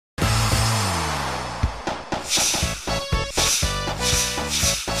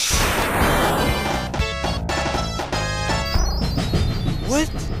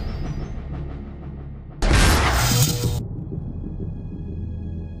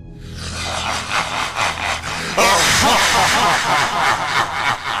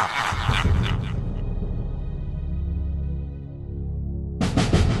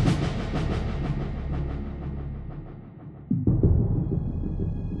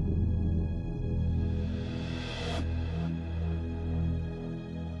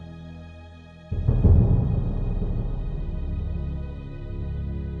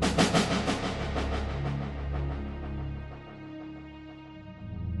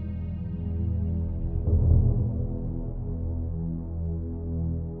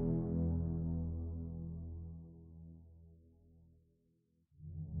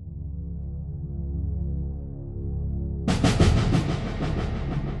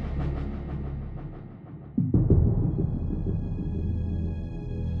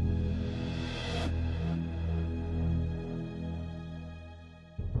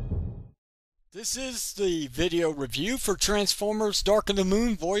This is the video review for Transformers Dark of the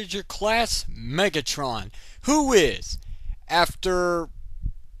Moon Voyager class Megatron, who is, after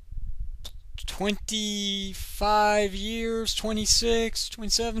 25 years, 26,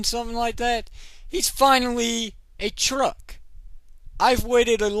 27, something like that, he's finally a truck. I've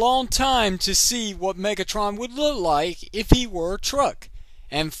waited a long time to see what Megatron would look like if he were a truck.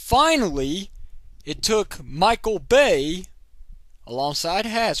 And finally, it took Michael Bay, alongside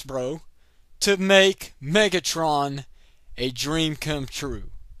Hasbro, to make Megatron a dream come true.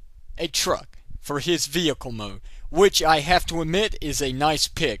 A truck for his vehicle mode, which I have to admit is a nice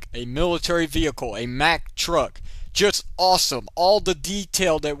pick. A military vehicle, a Mack truck. Just awesome. All the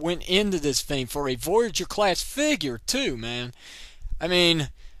detail that went into this thing for a Voyager class figure too, man. I mean,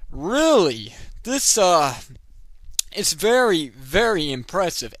 really, this it's very, very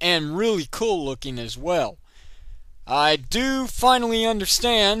impressive and really cool looking as well. I do finally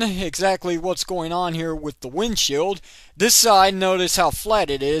understand exactly what's going on here with the windshield. This side, notice how flat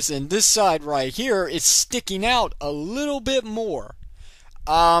it is, and this side right here is sticking out a little bit more.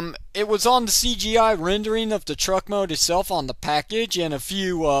 It was on the CGI rendering of the truck mode itself on the package, and a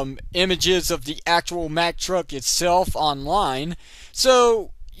few images of the actual Mack truck itself online.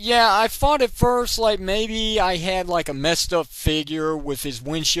 So yeah, I thought at first like maybe I had like a messed up figure with his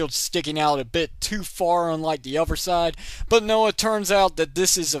windshield sticking out a bit too far unlike the other side. But no, it turns out that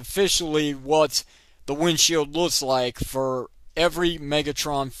this is officially what the windshield looks like for every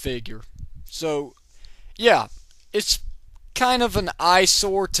Megatron figure. So yeah, it's kind of an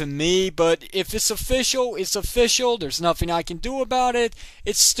eyesore to me, but if it's official, it's official. There's nothing I can do about it.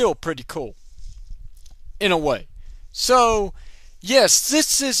 It's still pretty cool, in a way. So yes,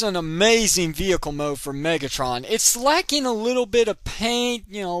 this is an amazing vehicle mode for Megatron. It's lacking a little bit of paint,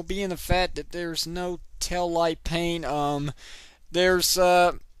 you know, being the fact that there's no tail light paint. There's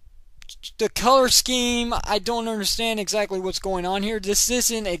the color scheme. I don't understand exactly what's going on here. This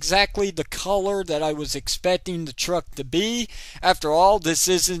isn't exactly the color that I was expecting the truck to be. After all, this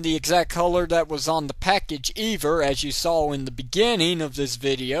isn't the exact color that was on the package either, as you saw in the beginning of this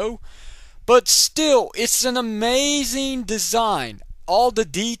video. But still, it's an amazing design. All the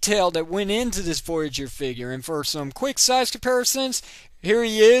detail that went into this Voyager figure. And for some quick size comparisons, here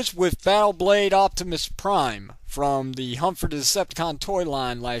he is with Battle Blade Optimus Prime from the Hunt for the Decepticon toy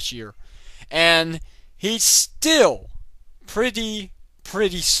line last year. And he's still pretty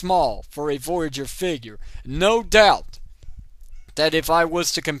small for a Voyager figure. No doubt that if I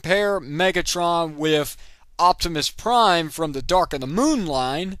was to compare Megatron with Optimus Prime from the Dark of the Moon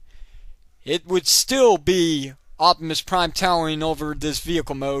line, it would still be Optimus Prime towering over this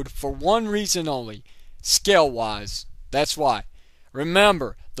vehicle mode for one reason only. Scale-wise. That's why.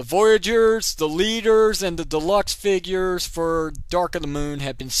 Remember, the Voyagers, the Leaders, and the Deluxe figures for Dark of the Moon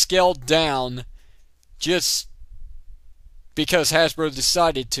have been scaled down just because Hasbro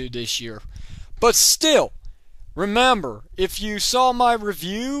decided to this year. But still, remember, if you saw my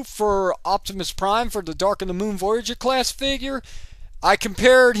review for Optimus Prime for the Dark of the Moon Voyager class figure, I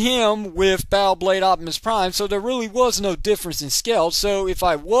compared him with Battle Blade Optimus Prime, so there really was no difference in scale. So if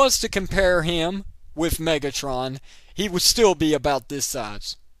I was to compare him with Megatron, he would still be about this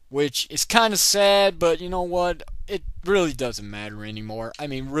size. Which is kind of sad, but you know what? It really doesn't matter anymore. I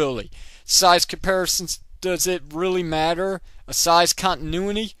mean, really. Size comparisons, does it really matter? A size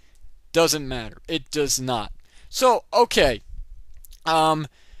continuity? Doesn't matter. It does not. So, okay.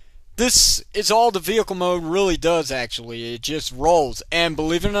 This is all the vehicle mode really does, actually. It just rolls. And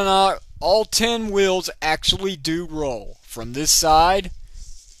believe it or not, all 10 wheels actually do roll. From this side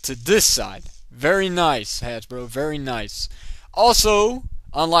to this side. Very nice, Hasbro. Very nice. Also,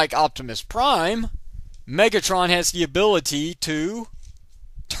 unlike Optimus Prime, Megatron has the ability to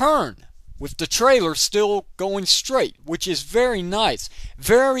turn with the trailer still going straight, which is very nice,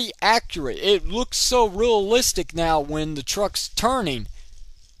 very accurate. It looks so realistic now when the truck's turning.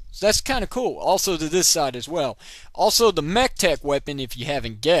 So that's kind of cool. Also to this side as well. Also the MechTech weapon, if you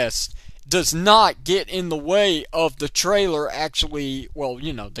haven't guessed, does not get in the way of the trailer actually, well,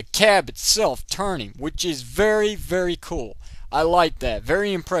 you know, the cab itself turning, which is very, very cool. I like that.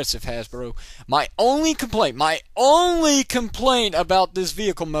 Very impressive, Hasbro. My only complaint about this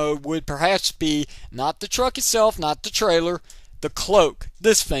vehicle mode would perhaps be not the truck itself, not the trailer, the cloak.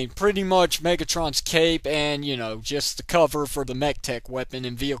 This thing, pretty much Megatron's cape and, you know, just the cover for the MechTech weapon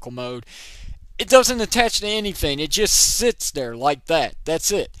in vehicle mode. It doesn't attach to anything. It just sits there like that. That's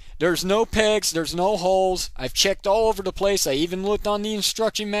it. There's no pegs. There's no holes. I've checked all over the place. I even looked on the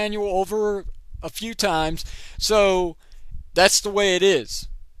instruction manual over a few times. So that's the way it is,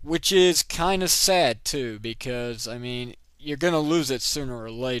 which is kind of sad too, because I mean, you're gonna lose it sooner or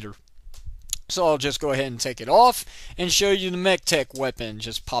later. So I'll just go ahead and take it off and show you the MechTech weapon.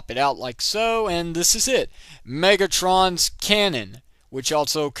 Just pop it out like so, and this is it. Megatron's cannon, which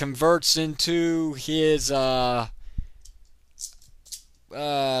also converts into his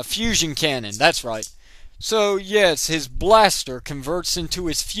fusion cannon. That's right. So yes, his blaster converts into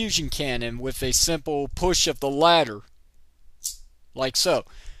his fusion cannon with a simple push of the ladder. Like so.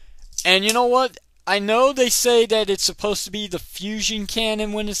 And you know what? I know they say that it's supposed to be the fusion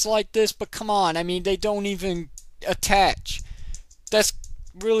cannon when it's like this, but come on, I mean, they don't even attach. That's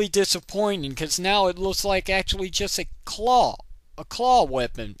really disappointing, because now it looks like actually just a claw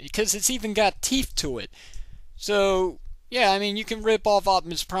weapon, because it's even got teeth to it. So, yeah, I mean, you can rip off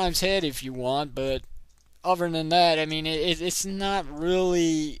Optimus Prime's head if you want, but other than that, I mean, it's not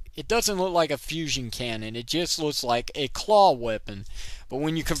really, it doesn't look like a fusion cannon. It just looks like a claw weapon. But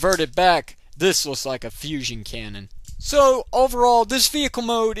when you convert it back, this looks like a fusion cannon. So, overall, this vehicle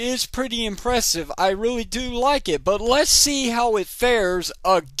mode is pretty impressive. I really do like it. But let's see how it fares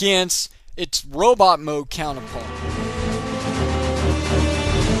against its robot mode counterpart.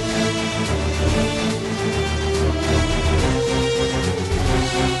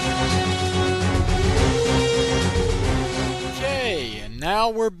 Now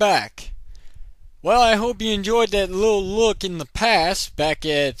we're back. Well, I hope you enjoyed that little look in the past, back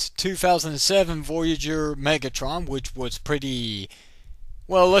at 2007 Voyager Megatron, which was pretty,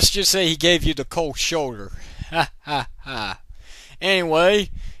 well, let's just say he gave you the cold shoulder. Ha ha ha. Anyway,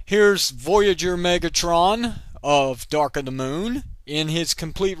 here's Voyager Megatron of Dark of the Moon in his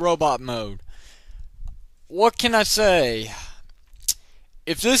complete robot mode. What can I say?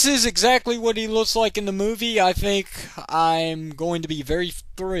 If this is exactly what he looks like in the movie, I think I'm going to be very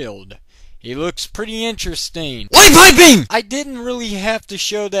thrilled. He looks pretty interesting. Light piping! I didn't really have to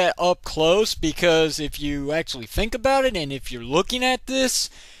show that up close, because if you actually think about it, and if you're looking at this,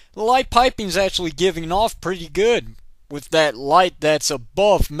 the light piping's actually giving off pretty good with that light that's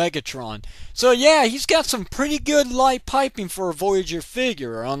above Megatron. So yeah, he's got some pretty good light piping for a Voyager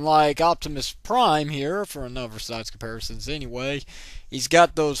figure, unlike Optimus Prime here, for another size comparisons anyway. He's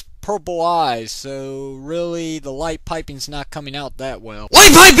got those purple eyes, so really the light piping's not coming out that well.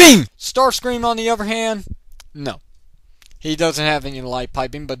 Light piping! Starscream, on the other hand, no. He doesn't have any light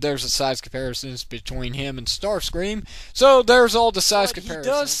piping, but there's the size comparisons between him and Starscream. So there's all the size comparisons.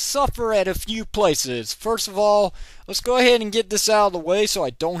 He does suffer at a few places. First of all, let's go ahead and get this out of the way so I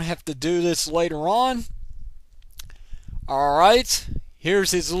don't have to do this later on. Alright,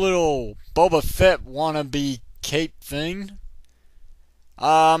 here's his little Boba Fett wannabe cape thing.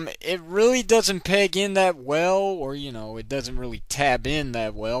 It really doesn't peg in that well, or, you know, it doesn't really tab in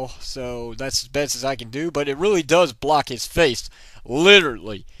that well, so that's as best as I can do, but it really does block his face.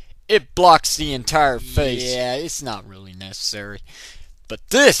 Literally. It blocks the entire face. Yeah, it's not really necessary. But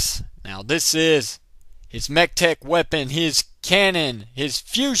this, now this is his MechTech weapon, his cannon, his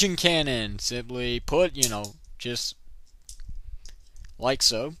fusion cannon. Simply put, you know, just like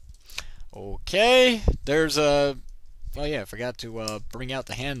so. Okay, there's a... Oh yeah, I forgot to bring out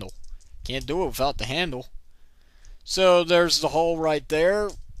the handle. Can't do it without the handle. So there's the hole right there.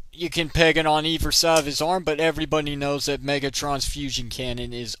 You can peg it on either side of his arm, but everybody knows that Megatron's fusion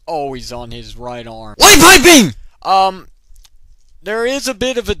cannon is always on his right arm. Light piping! There is a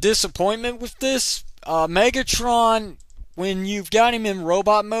bit of a disappointment with this. Megatron, when you've got him in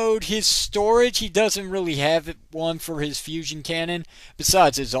robot mode, his storage, he doesn't really have one for his fusion cannon,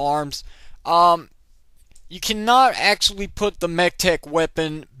 besides his arms. You cannot actually put the MechTech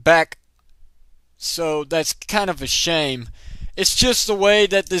weapon back, so that's kind of a shame. It's just the way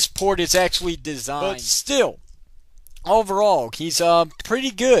that this port is actually designed. But still, overall, he's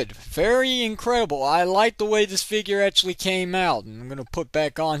pretty good. Very incredible. I like the way this figure actually came out. And I'm going to put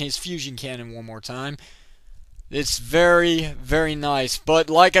back on his fusion cannon one more time. It's very, very nice. But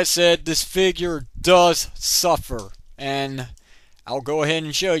like I said, this figure does suffer. And I'll go ahead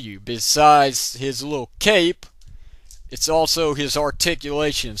and show you. Besides his little cape, it's also his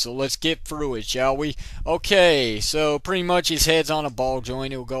articulation. So let's get through it, shall we? Okay, so pretty much his head's on a ball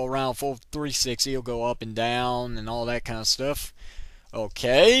joint. It'll go around full 360. It'll go up and down and all that kind of stuff.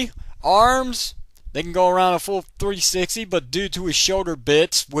 Okay, arms. They can go around a full 360, but due to his shoulder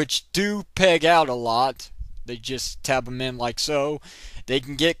bits, which do peg out a lot, they just tab them in like so, they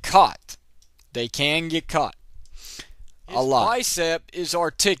can get caught. They can get caught. A lot. His bicep is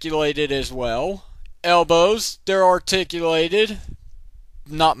articulated as well. Elbows, they're articulated.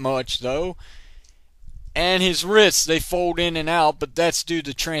 Not much though. And his wrists, they fold in and out, but that's due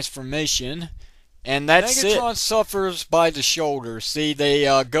to transformation. And that's Megatron suffers by the shoulders. See, they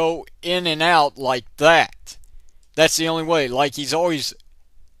go in and out like that. That's the only way. Like he's always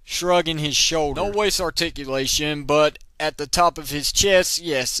shrugging his shoulder. No waist articulation, but at the top of his chest,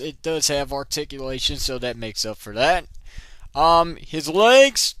 yes, it does have articulation, so that makes up for that. His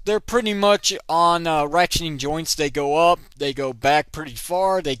legs, they're pretty much on ratcheting joints. They go up, they go back pretty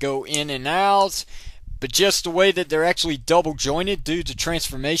far, they go in and out. But just the way that they're actually double jointed due to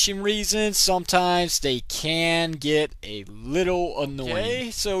transformation reasons, sometimes they can get a little annoying.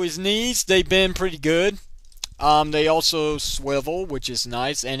 Okay, so his knees, they bend pretty good. They also swivel, which is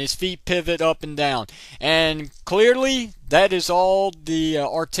nice, and his feet pivot up and down. And clearly, that is all the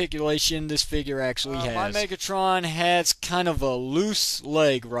articulation this figure actually has. My Megatron has kind of a loose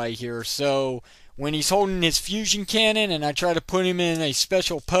leg right here, so when he's holding his fusion cannon and I try to put him in a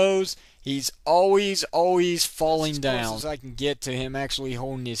special pose, he's always falling down. As I can get to him actually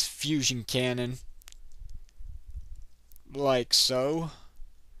holding his fusion cannon. Like so.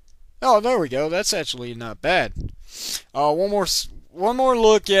 Oh, there we go. That's actually not bad. One more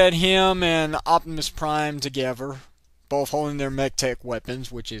look at him and Optimus Prime together, both holding their MechTech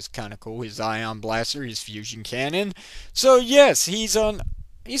weapons, which is kind of cool. His ion blaster, his fusion cannon. So yes, he's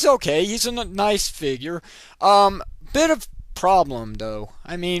okay. He's a nice figure. Bit of problem though.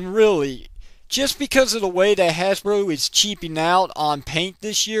 I mean, really, just because of the way that Hasbro is cheaping out on paint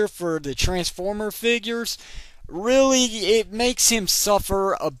this year for the Transformer figures, really, it makes him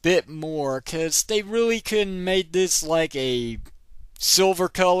suffer a bit more, because they really could have made this like a silver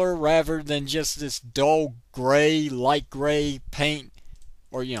color rather than just this dull gray, light gray paint,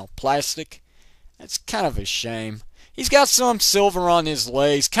 or plastic. That's kind of a shame. He's got some silver on his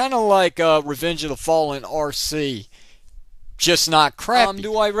legs, kind of like Revenge of the Fallen RC. Just not crappy.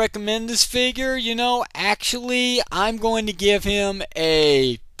 Do I recommend this figure? Actually, I'm going to give him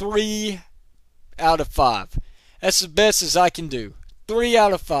a 3 out of 5. That's the best as I can do. 3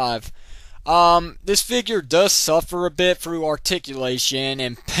 out of 5. This figure does suffer a bit through articulation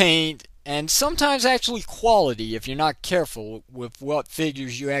and paint, and sometimes actually quality if you're not careful with what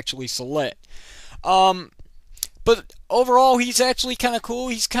figures you actually select. But overall, he's actually kind of cool.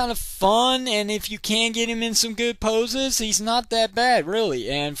 He's kind of fun, and if you can get him in some good poses, he's not that bad, really.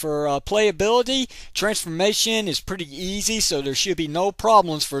 And for playability, transformation is pretty easy, so there should be no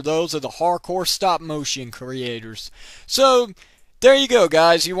problems for those of the hardcore stop-motion creators. So, there you go,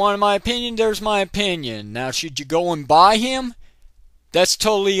 guys. You wanted my opinion? There's my opinion. Now, should you go and buy him? That's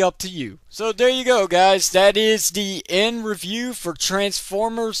totally up to you. So there you go, guys. That is the end review for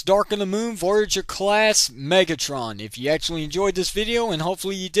Transformers Dark of the Moon Voyager class Megatron. If you actually enjoyed this video, and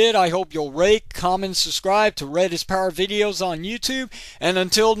hopefully you did, I hope you'll rate, comment, subscribe to Red is Power videos on YouTube. And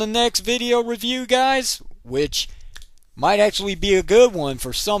until the next video review, guys, which might actually be a good one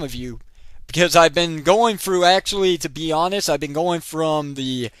for some of you, because I've been going through, actually, to be honest, I've been going from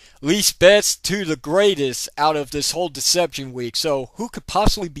the least best to the greatest out of this whole Deception Week. So, who could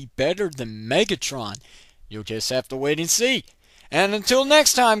possibly be better than Megatron? You'll just have to wait and see. And until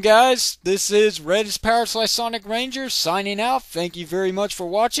next time, guys, this is Red is Power / Sonic Ranger signing out. Thank you very much for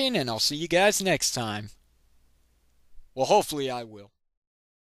watching, and I'll see you guys next time. Well, hopefully I will.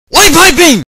 Light Beam!